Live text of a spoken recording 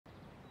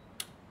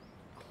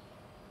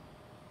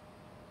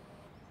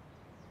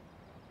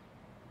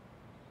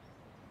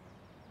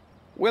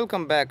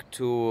Welcome back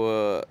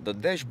to the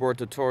dashboard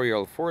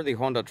tutorial for the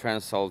Honda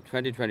TRANSALP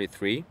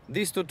 2023.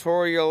 This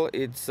tutorial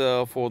it's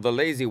for the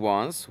lazy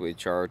ones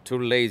which are too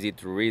lazy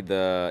to read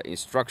the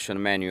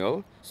instruction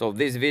manual. So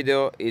this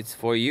video is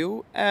for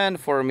you and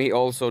for me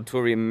also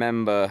to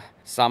remember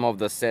some of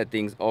the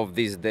settings of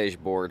this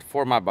dashboard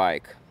for my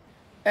bike.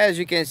 As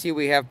you can see,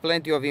 we have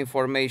plenty of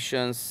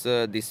informations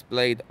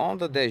displayed on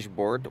the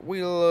dashboard.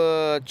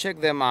 We'll check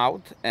them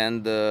out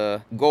and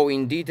go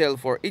in detail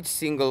for each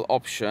single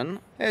option.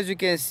 As you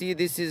can see,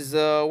 this is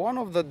one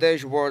of the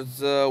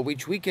dashboards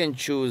which we can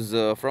choose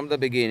from the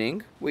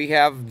beginning. We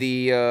have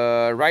the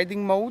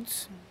riding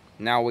modes.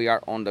 Now we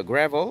are on the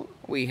gravel.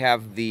 We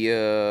have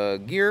the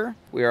gear,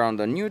 we are on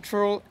the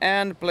neutral,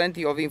 and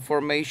plenty of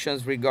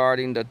informations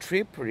regarding the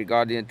trip,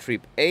 regarding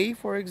trip A,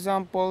 for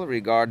example,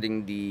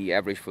 regarding the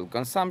average fuel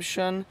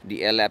consumption,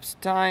 the elapsed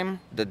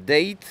time, the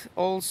date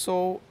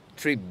also,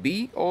 trip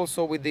B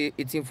also with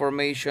its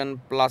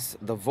information plus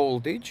the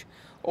voltage.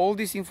 All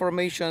these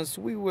informations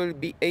we will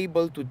be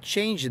able to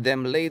change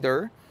them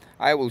later.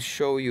 I will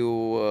show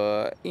you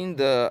in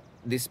the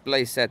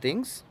display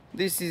settings.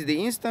 This is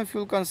the instant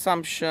fuel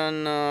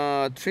consumption,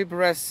 trip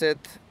reset,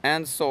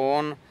 and so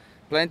on.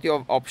 Plenty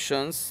of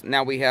options.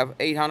 Now we have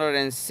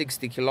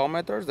 860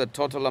 kilometers, the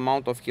total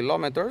amount of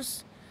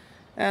kilometers,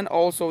 and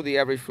also the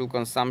average fuel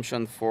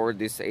consumption for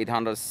this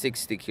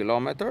 860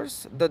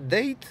 kilometers, the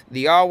date,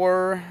 the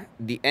hour,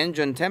 the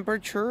engine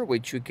temperature,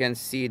 which you can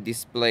see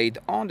displayed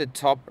on the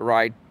top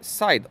right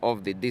side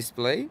of the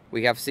display.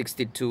 We have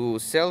 62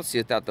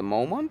 Celsius at the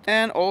moment,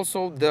 and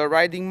also the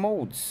riding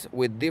modes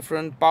with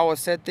different power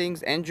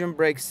settings, engine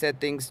brake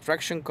settings,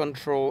 traction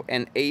control,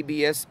 and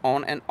ABS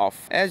on and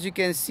off. As you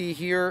can see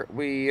here,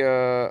 we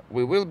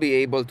will be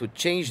able to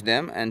change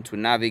them and to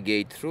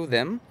navigate through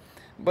them.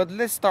 But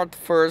let's start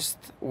first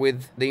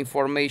with the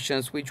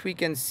informations which we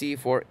can see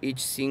for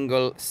each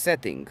single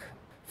setting.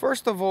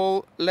 First of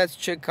all, let's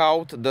check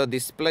out the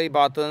display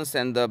buttons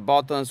and the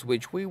buttons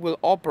which we will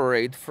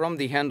operate from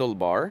the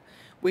handlebar.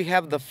 We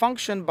have the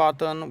function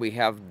button, we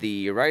have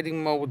the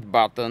riding mode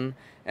button,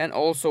 and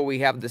also we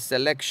have the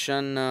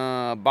selection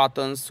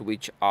buttons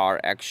which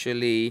are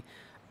actually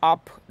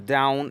up,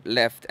 down,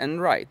 left, and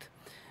right.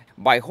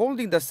 By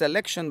holding the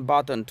selection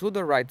button to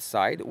the right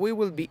side, we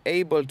will be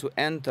able to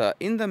enter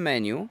in the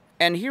menu,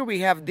 and here we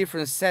have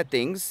different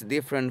settings,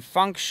 different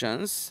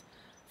functions,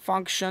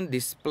 function,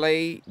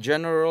 display,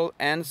 general,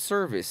 and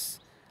service.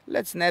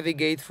 Let's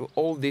navigate through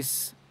all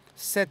these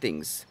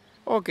settings.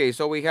 Okay,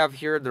 so we have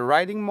here the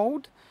riding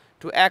mode.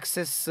 To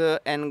access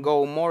and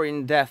go more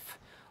in depth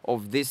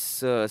of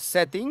this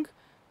setting,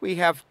 we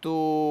have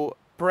to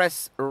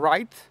press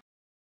right,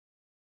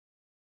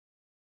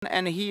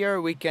 and here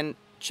we can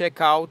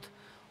check out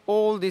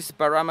all these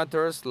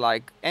parameters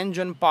like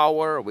engine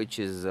power, which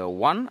is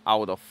 1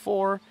 out of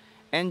 4,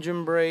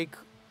 engine brake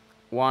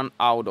 1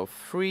 out of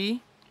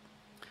 3,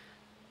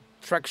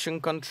 traction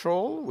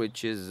control,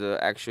 which is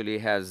actually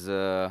has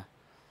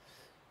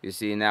you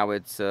see now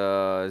it's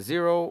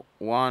 0,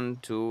 1,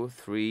 2,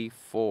 3,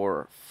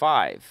 4,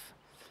 5.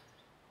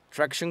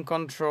 Traction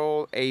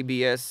control,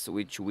 ABS,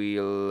 which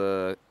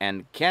will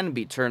and can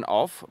be turned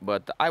off,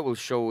 but I will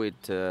show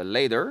it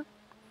later.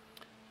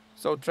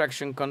 So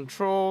traction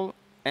control,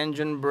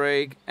 engine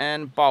brake,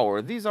 and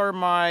power. These are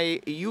my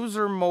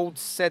user mode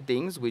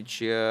settings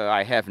which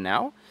I have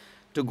now.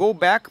 To go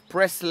back,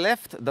 press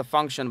left the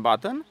function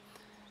button.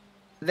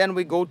 Then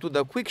we go to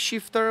the quick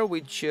shifter,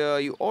 which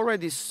you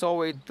already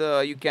saw it.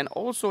 You can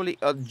also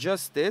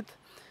adjust it.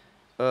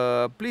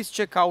 Please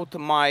check out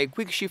my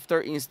quick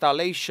shifter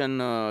installation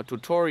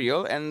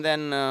tutorial, and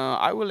then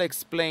I will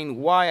explain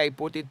why I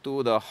put it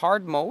to the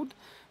hard mode,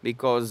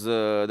 because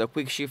the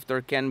quick shifter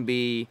can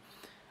be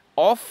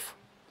off,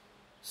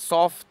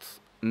 soft,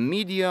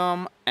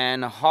 medium,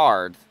 and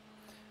hard.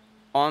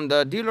 On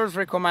the dealer's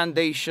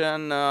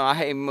recommendation,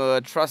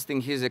 I'm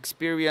trusting his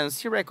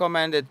experience. He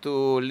recommended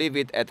to leave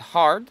it at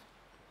hard.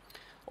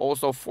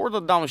 Also for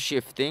the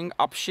downshifting,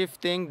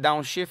 upshifting,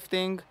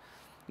 downshifting,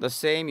 the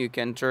same, you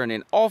can turn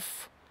it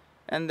off,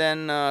 and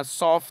then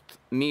soft,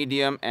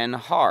 medium, and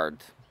hard.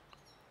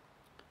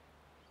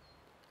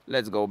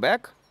 Let's go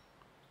back.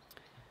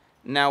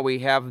 Now we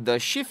have the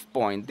shift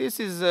point. This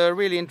is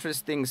really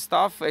interesting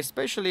stuff,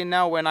 especially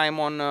now when I'm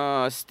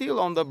on still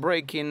on the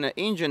braking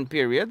engine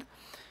period.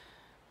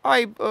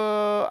 I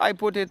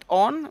put it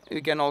on.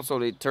 You can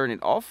also turn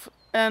it off,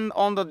 and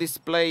on the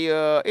display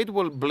it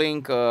will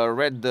blink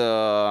red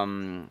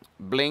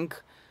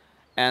blink,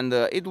 and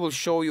it will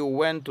show you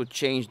when to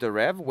change the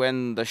rev,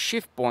 when the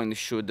shift point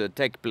should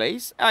take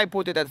place. I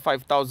put it at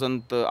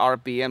 5,000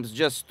 RPMs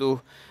just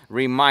to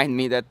remind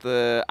me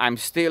that I'm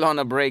still on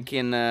a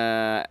braking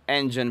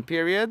engine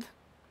period.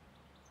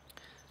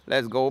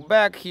 Let's go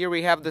back. Here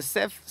we have the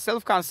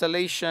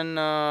self-cancellation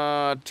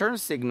turn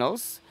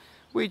signals,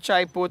 which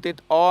I put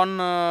it on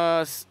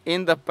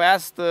in the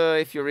past.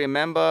 If you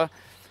remember,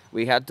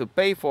 we had to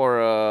pay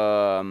for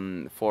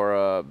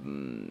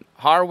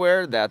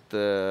hardware that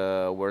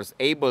was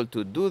able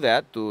to do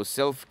that, to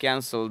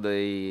self-cancel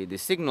the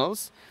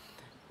signals.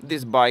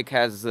 This bike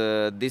has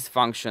this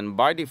function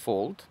by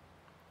default.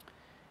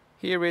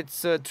 Here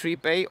it's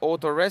trip A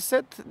auto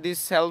reset.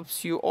 This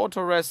helps you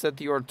auto reset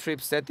your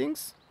trip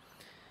settings.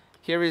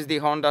 Here is the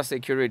Honda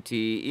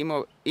Security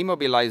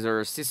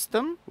Immobilizer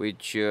system,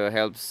 which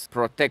helps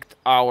protect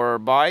our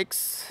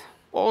bikes.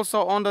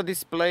 Also on the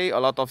display, a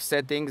lot of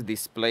settings,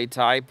 display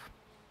type.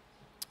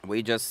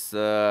 We just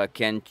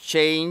can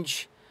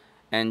change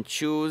and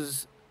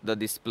choose the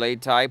display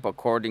type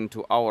according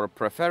to our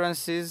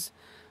preferences.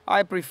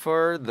 I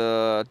prefer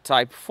the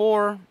type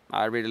 4,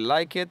 I really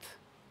like it.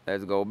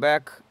 Let's go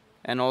back.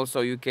 And also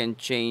you can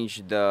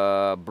change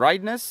the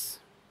brightness.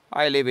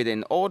 I leave it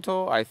in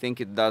auto. I think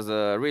it does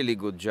a really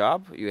good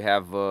job. You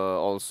have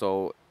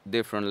also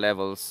different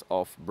levels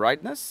of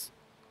brightness.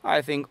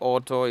 I think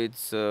auto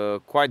it's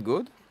quite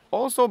good.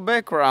 Also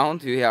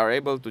background, you are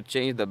able to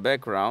change the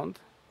background.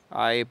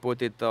 I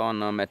put it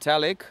on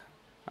metallic.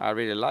 I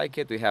really like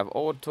it. We have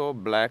auto,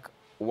 black,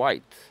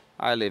 white.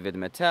 I leave it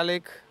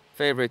metallic.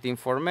 Favorite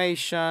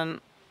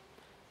information.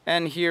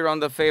 And here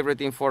on the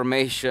favorite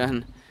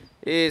information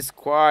is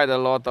quite a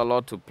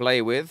lot to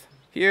play with.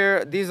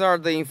 Here, these are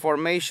the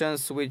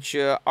informations which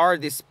are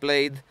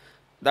displayed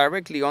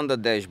directly on the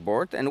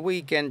dashboard, and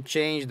we can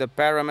change the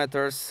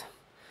parameters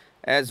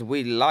as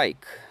we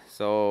like.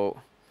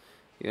 So,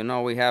 you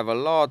know, we have a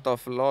lot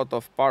of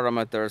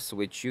parameters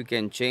which you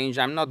can change.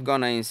 I'm not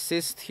gonna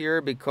insist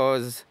here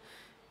because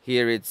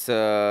here it's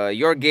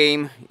your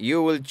game.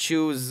 You will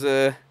choose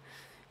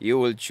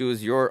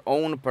your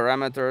own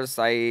parameters.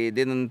 I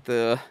didn't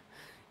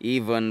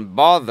even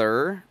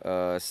bother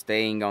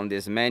staying on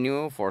this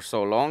menu for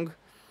so long.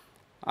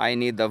 I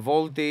need the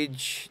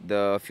voltage,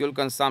 the fuel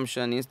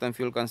consumption, instant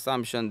fuel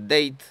consumption,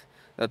 date,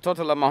 the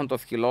total amount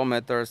of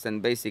kilometers,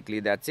 and basically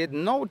that's it.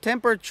 No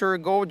temperature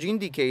gauge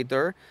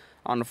indicator,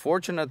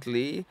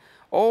 unfortunately.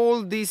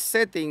 All these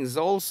settings,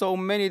 also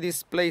many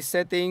display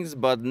settings,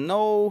 but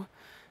no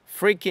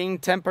freaking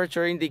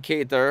temperature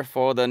indicator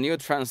for the new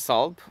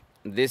TRANSALP.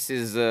 This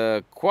is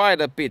quite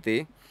a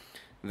pity.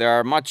 There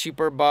are much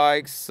cheaper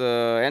bikes,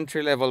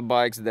 entry-level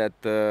bikes that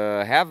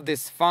have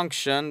this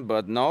function,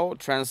 but no,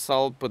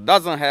 TRANSALP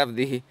doesn't have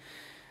the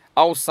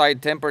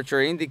outside temperature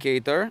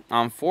indicator,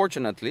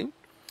 unfortunately.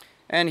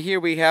 And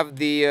here we have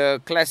the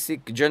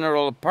classic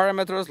general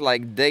parameters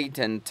like date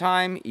and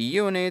time,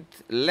 unit,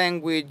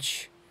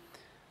 language,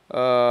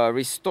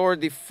 restore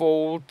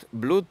default,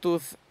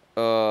 Bluetooth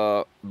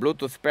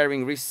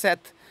pairing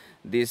reset.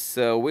 This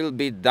will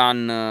be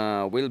done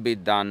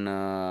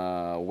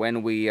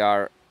when we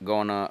are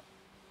gonna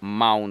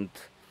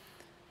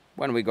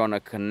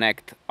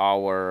connect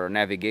our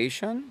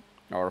navigation,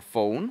 our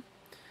phone.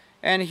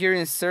 And here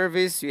in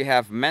service you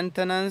have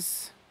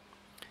maintenance.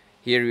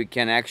 Here we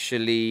can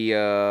actually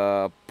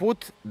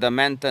put the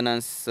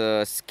maintenance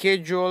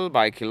schedule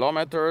by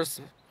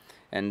kilometers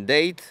and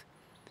date.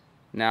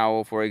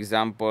 Now, for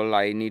example,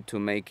 I need to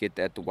make it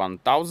at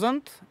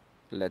 1000.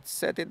 Let's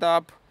set it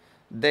up.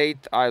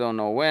 Date, I don't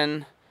know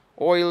when.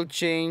 Oil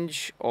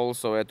change,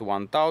 also at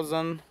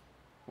 1000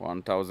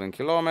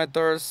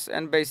 kilometers.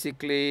 And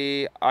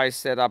basically, I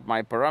set up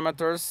my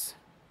parameters.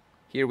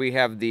 Here we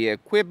have the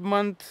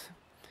equipment,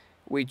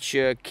 which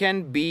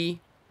can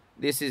be,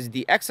 this is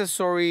the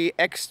accessory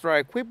extra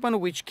equipment,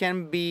 which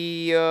can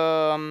be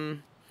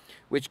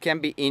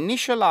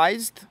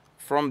initialized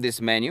from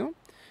this menu.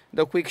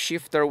 The quick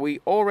shifter we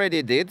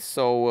already did,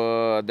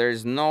 so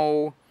there's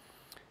nothing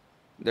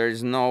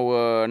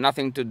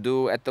to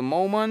do at the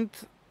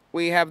moment.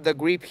 We have the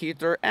grip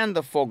heater and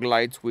the fog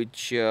lights,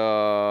 which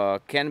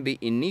can be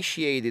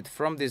initiated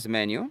from this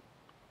menu.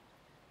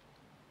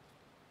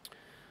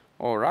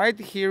 Alright,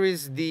 here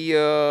is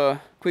the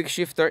quick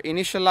shifter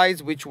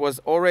initialize, which was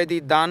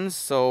already done,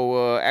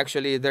 so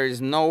actually there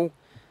is nothing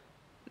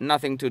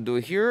to do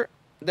here.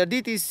 The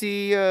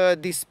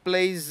DTC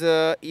displays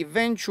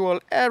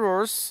eventual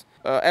errors,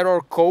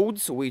 error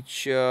codes,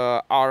 which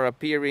are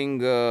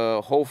appearing,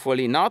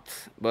 hopefully not,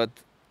 but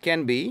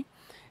can be.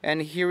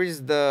 And here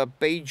is the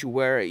page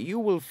where you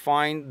will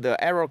find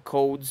the error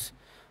codes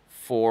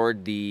for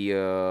the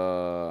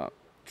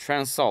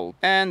TRANSALP.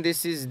 And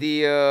this is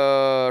the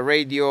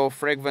radio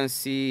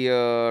frequency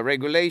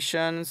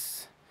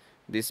regulations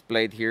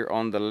displayed here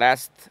on the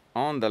last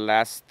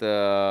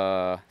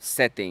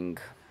setting.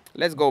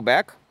 Let's go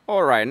back.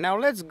 Alright, now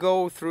let's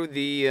go through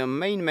the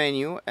main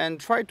menu and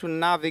try to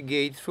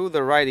navigate through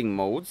the riding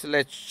modes.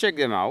 Let's check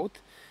them out.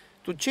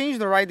 To change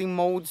the riding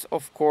modes,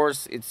 of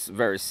course, it's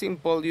very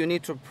simple. You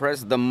need to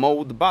press the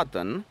mode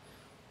button,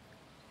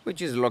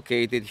 which is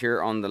located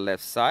here on the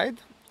left side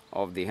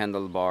of the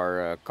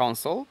handlebar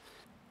console.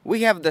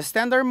 We have the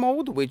standard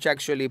mode, which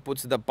actually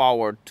puts the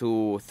power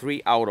to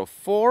 3 out of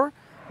 4.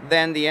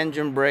 Then the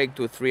engine brake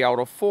to 3 out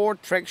of 4.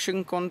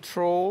 Traction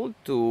control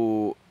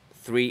to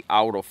 3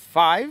 out of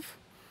 5.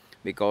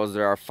 Because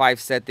there are 5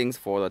 settings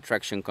for the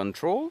traction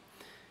control.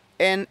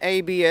 And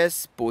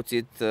ABS puts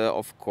it,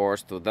 of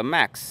course, to the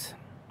max,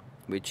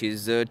 which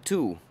is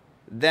 2.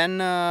 Then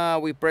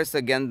we press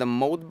again the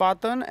mode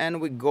button and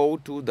we go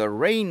to the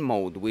rain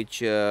mode,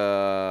 which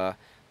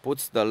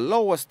puts the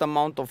lowest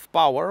amount of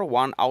power,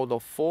 1 out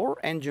of 4.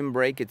 Engine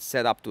brake, it's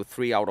set up to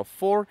 3 out of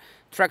 4.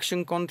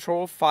 Traction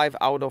control, 5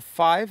 out of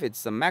 5.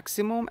 It's the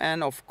maximum.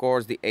 And of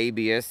course the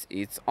ABS,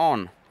 it's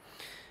on.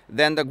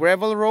 Then the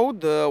gravel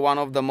road, one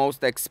of the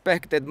most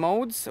expected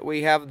modes.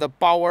 We have the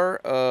power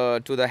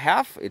to the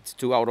half. It's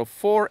 2 out of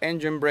 4.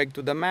 Engine brake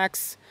to the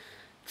max.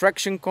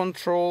 Traction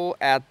control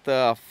at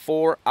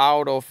 4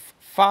 out of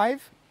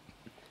 5.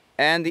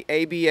 And the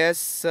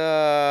ABS,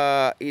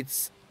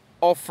 it's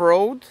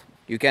off-road.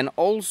 You can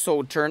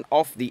also turn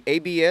off the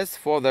ABS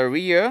for the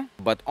rear,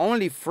 but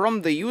only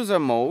from the user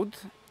mode.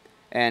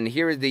 And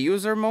here is the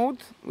user mode.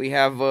 We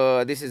have,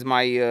 this is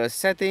my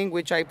setting,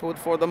 which I put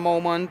for the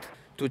moment.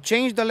 To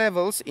change the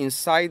levels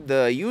inside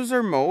the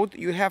user mode,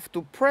 you have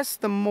to press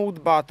the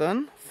mode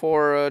button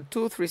for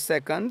 2-3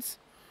 seconds.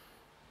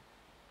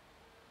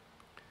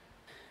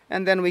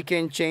 And then we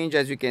can change,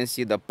 as you can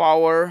see, the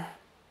power.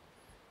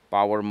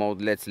 Power mode,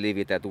 let's leave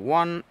it at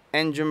 1.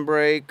 Engine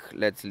brake,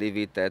 let's leave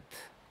it at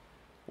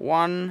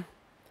 1.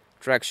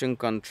 Traction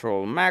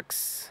control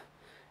max.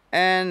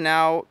 And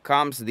now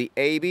comes the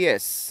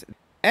ABS.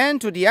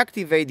 And to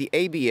deactivate the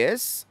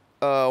ABS,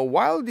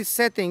 while the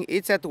setting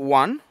is at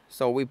 1,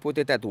 so we put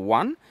it at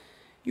 1,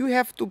 you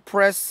have to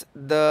press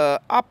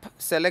the up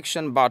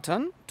selection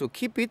button to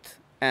keep it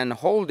and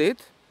hold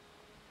it.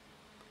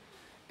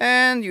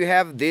 And you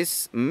have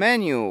this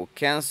menu,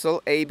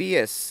 cancel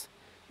ABS.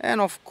 And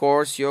of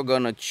course you're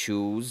gonna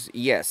choose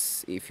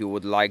yes if you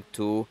would like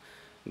to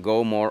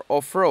go more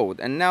off-road.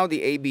 And now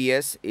the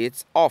ABS,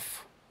 it's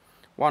off.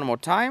 One more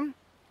time,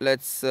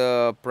 let's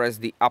press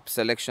the up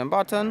selection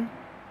button.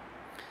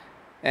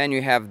 And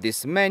you have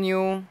this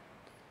menu,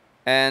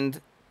 and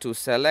to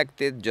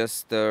select it,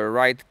 just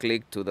right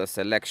click to the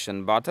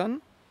selection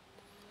button.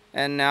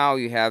 And now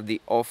you have the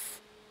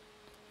off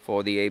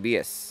for the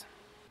ABS.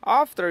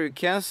 After you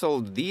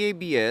cancel the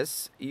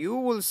ABS, you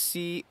will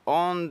see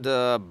on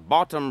the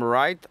bottom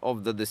right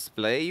of the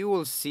display, you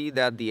will see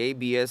that the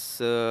ABS,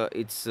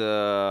 it's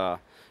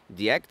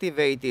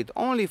deactivated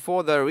only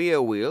for the rear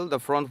wheel. The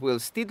front wheel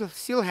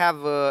still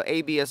have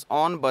ABS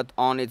on, but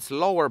on its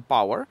lower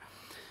power.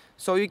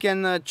 So you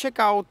can check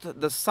out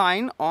the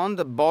sign on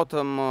the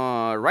bottom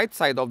right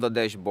side of the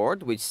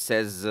dashboard, which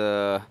says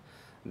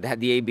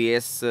that the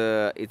ABS,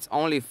 it's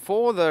only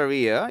for the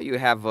rear. You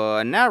have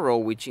an arrow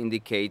which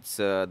indicates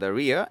the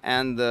rear,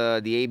 and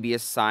the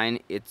ABS sign,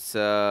 it's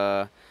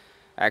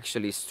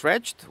actually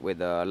stretched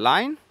with a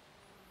line.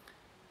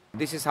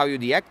 This is how you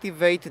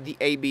deactivate the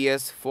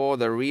ABS for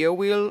the rear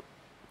wheel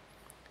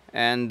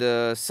and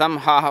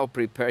somehow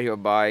prepare your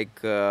bike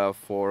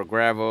for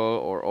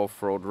gravel or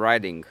off-road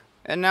riding.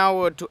 And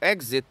now to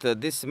exit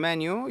this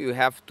menu, you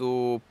have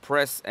to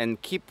press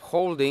and keep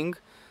holding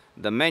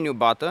the menu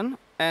button.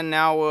 And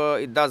now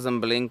it doesn't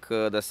blink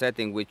the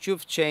setting which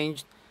you've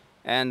changed,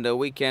 and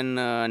we can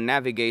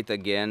navigate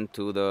again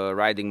to the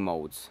riding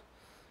modes.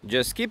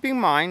 Just keep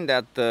in mind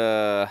that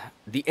the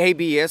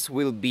ABS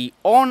will be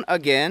on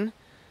again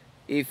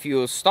if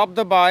you stop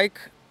the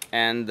bike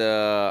and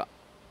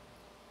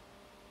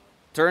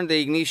turn the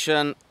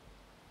ignition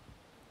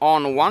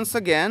on once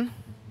again.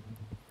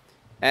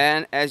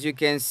 And as you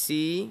can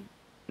see,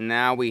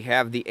 now we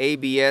have the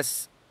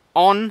ABS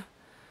on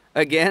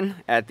again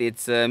at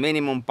its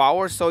minimum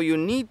power. So you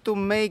need to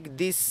make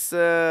this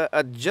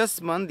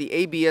adjustment, the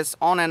ABS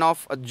on and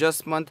off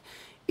adjustment,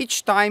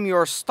 each time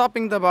you're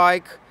stopping the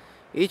bike,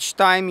 each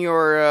time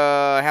you're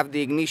have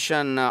the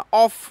ignition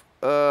off.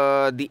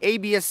 The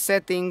ABS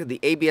setting, the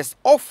ABS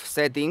off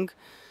setting,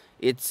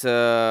 it's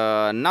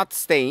not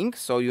staying,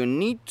 so you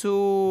need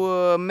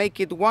to make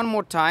it one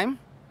more time.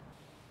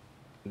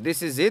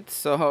 This is it.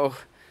 So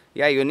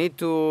yeah, you need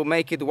to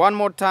make it one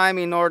more time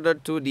in order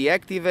to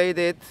deactivate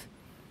it.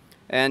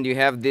 And you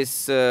have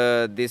this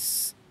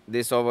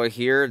this over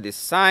here, this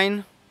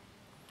sign,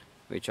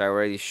 which I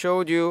already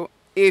showed you.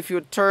 If you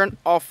turn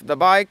off the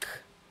bike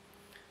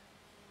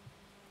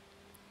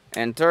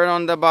and turn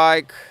on the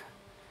bike,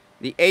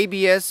 the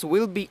ABS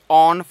will be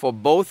on for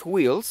both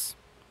wheels.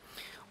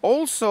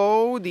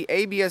 Also, the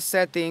ABS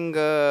setting,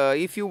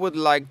 if you would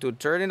like to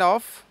turn it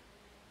off,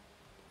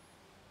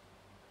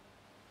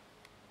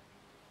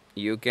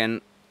 you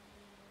can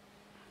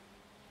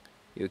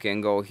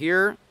go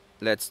here.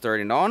 Let's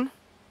turn it on.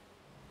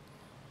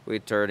 We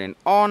turn it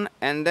on,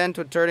 and then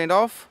to turn it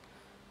off,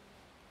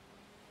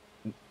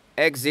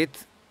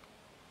 exit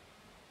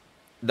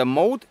the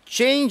mode,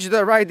 change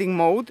the riding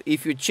mode.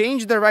 If you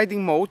change the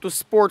riding mode to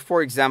sport,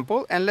 for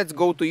example, and let's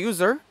go to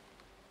user.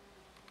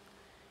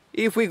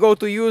 If we go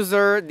to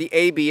user, the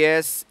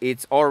ABS,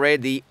 it's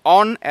already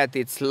on at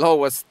its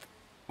lowest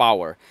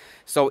power.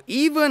 So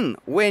even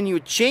when you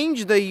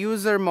change the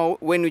user mode,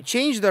 when you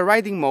change the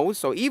riding mode,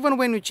 so even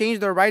when you change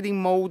the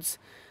riding modes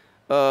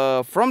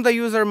from the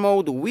user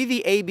mode with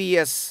the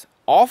ABS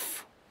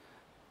off,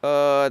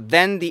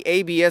 then the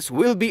ABS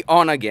will be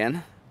on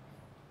again.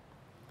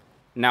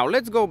 Now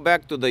let's go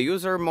back to the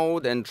user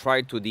mode and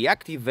try to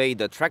deactivate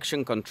the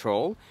traction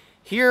control.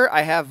 Here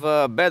I have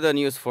better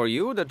news for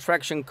you. The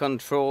traction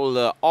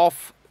control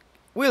off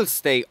will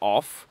stay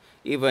off.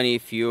 even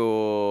if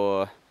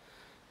you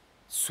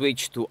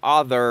switch to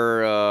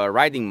other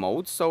riding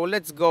modes. So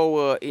let's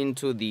go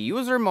into the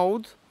user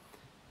mode,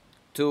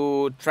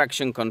 to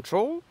traction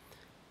control.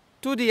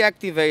 To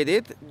deactivate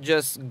it,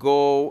 just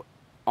go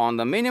on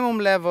the minimum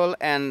level,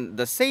 and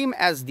the same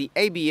as the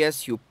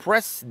ABS, you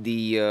press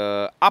the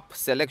up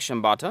selection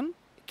button,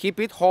 keep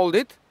it, hold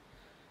it,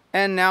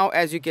 and now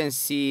as you can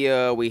see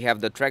we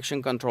have the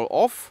traction control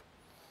off.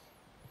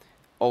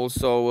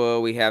 Also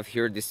we have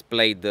here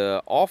displayed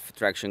the off,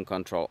 traction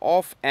control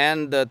off,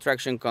 and the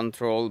traction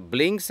control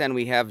blinks, and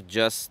we have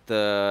just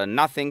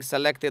nothing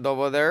selected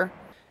over there.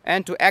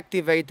 And to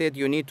activate it,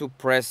 you need to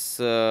press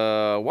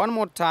one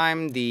more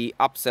time the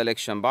up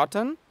selection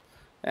button,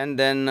 and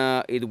then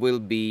it will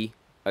be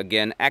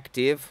again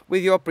active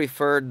with your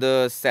preferred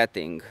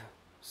setting.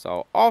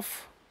 So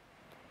off,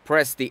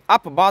 press the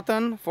up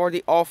button for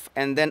the off,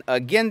 and then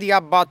again the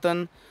up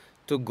button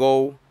to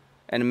go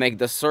and make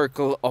the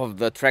circle of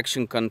the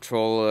traction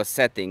control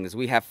settings.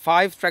 We have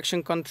 5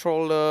 traction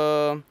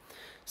control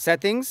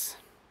settings.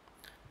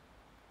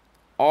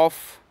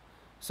 Off.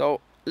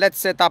 So let's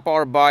set up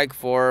our bike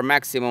for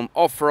maximum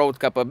off-road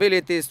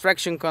capabilities.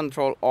 Traction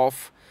control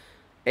off.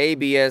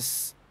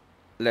 ABS,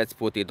 let's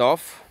put it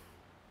off.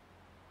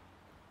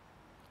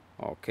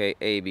 Okay,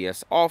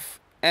 ABS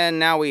off. And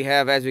now we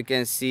have, as you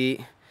can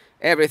see,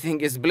 everything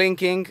is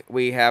blinking.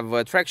 We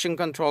have traction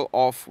control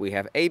off. We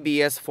have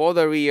ABS for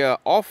the rear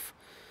off.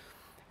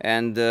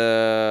 And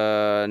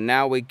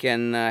now we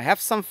can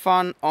have some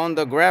fun on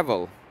the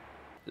gravel.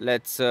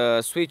 Let's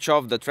switch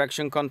off the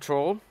traction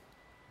control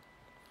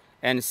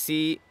and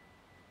see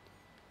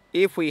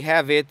if we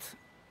have it,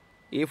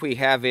 if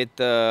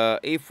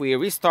we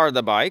restart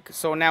the bike.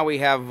 So now we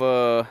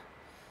have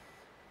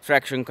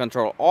traction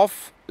control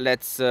off.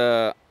 Let's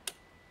turn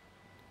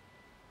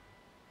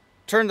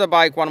the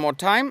bike one more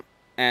time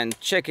and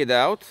check it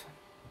out.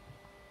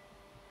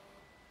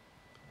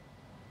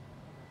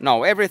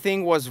 No,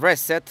 everything was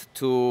reset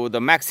to the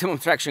maximum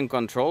traction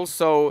control.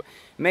 So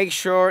make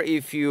sure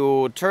if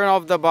you turn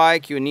off the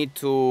bike, you need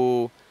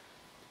to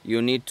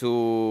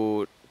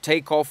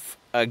take off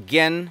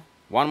again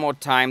one more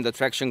time the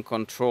traction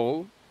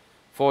control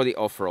for the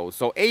off-road.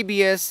 So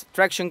ABS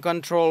traction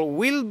control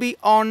will be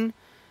on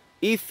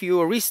if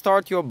you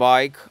restart your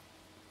bike.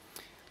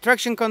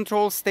 Traction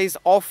control stays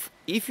off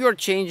if you're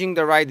changing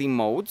the riding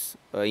modes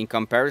in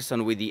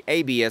comparison with the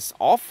ABS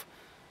off.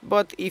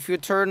 But if you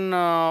turn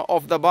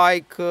off the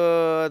bike,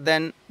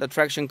 then the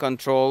traction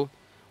control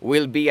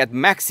will be at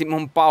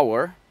maximum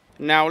power.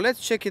 Now let's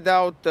check it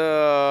out.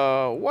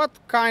 What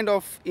kind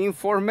of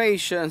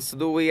informations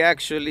do we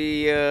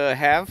actually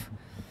have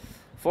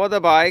for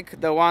the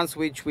bike? The ones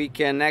which we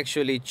can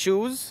actually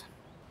choose.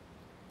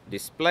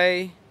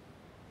 Display.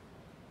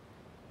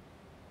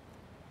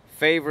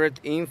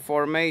 Favorite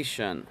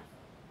information.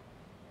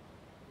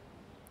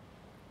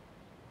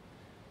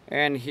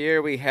 And here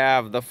we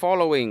have the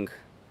following.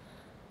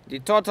 The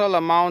total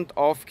amount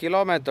of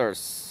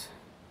kilometers.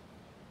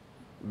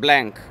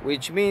 Blank,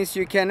 which means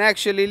you can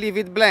actually leave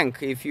it blank.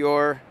 If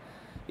you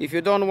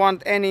don't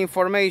want any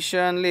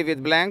information, leave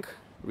it blank.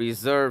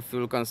 Reserve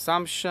fuel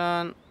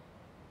consumption,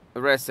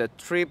 reset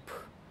trip,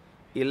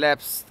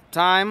 elapsed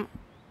time,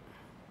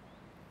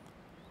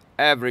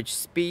 average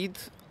speed.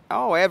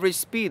 Oh, average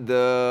speed,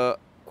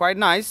 quite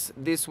nice.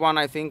 This one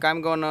I think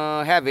I'm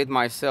gonna have it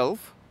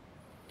myself.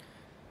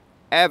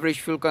 Average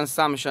fuel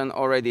consumption,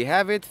 already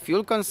have it.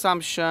 Fuel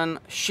consumption,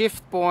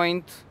 shift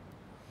point,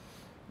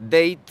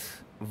 date,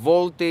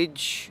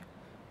 voltage,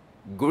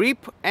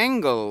 grip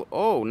angle.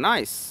 Oh,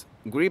 nice.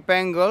 Grip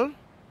angle.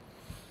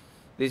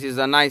 This is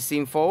a nice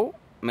info.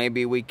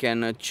 Maybe we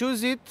can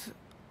choose it.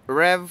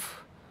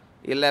 Rev,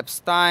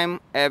 elapsed time,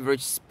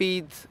 average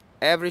speed,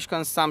 average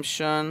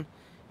consumption,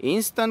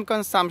 instant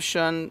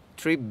consumption,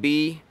 trip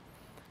B,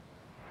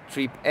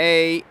 trip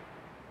A,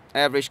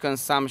 average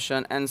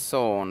consumption, and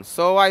so on.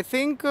 So I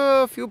think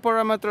a few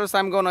parameters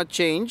I'm gonna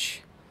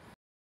change.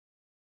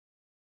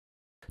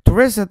 To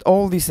reset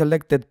all the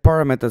selected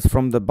parameters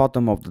from the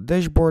bottom of the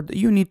dashboard,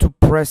 you need to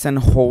press and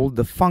hold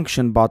the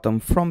function button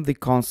from the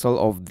console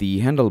of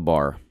the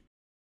handlebar.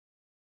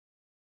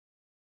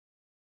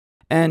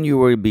 And you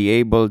will be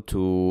able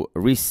to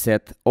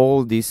reset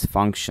all these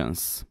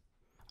functions.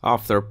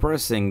 After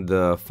pressing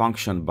the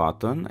function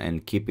button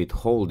and keep it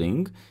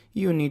holding,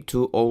 you need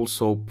to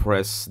also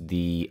press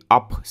the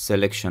up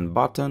selection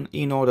button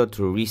in order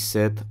to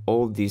reset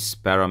all these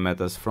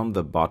parameters from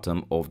the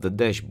bottom of the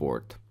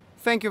dashboard.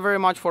 Thank you very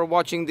much for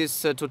watching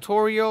this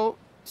tutorial.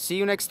 See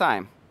you next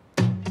time.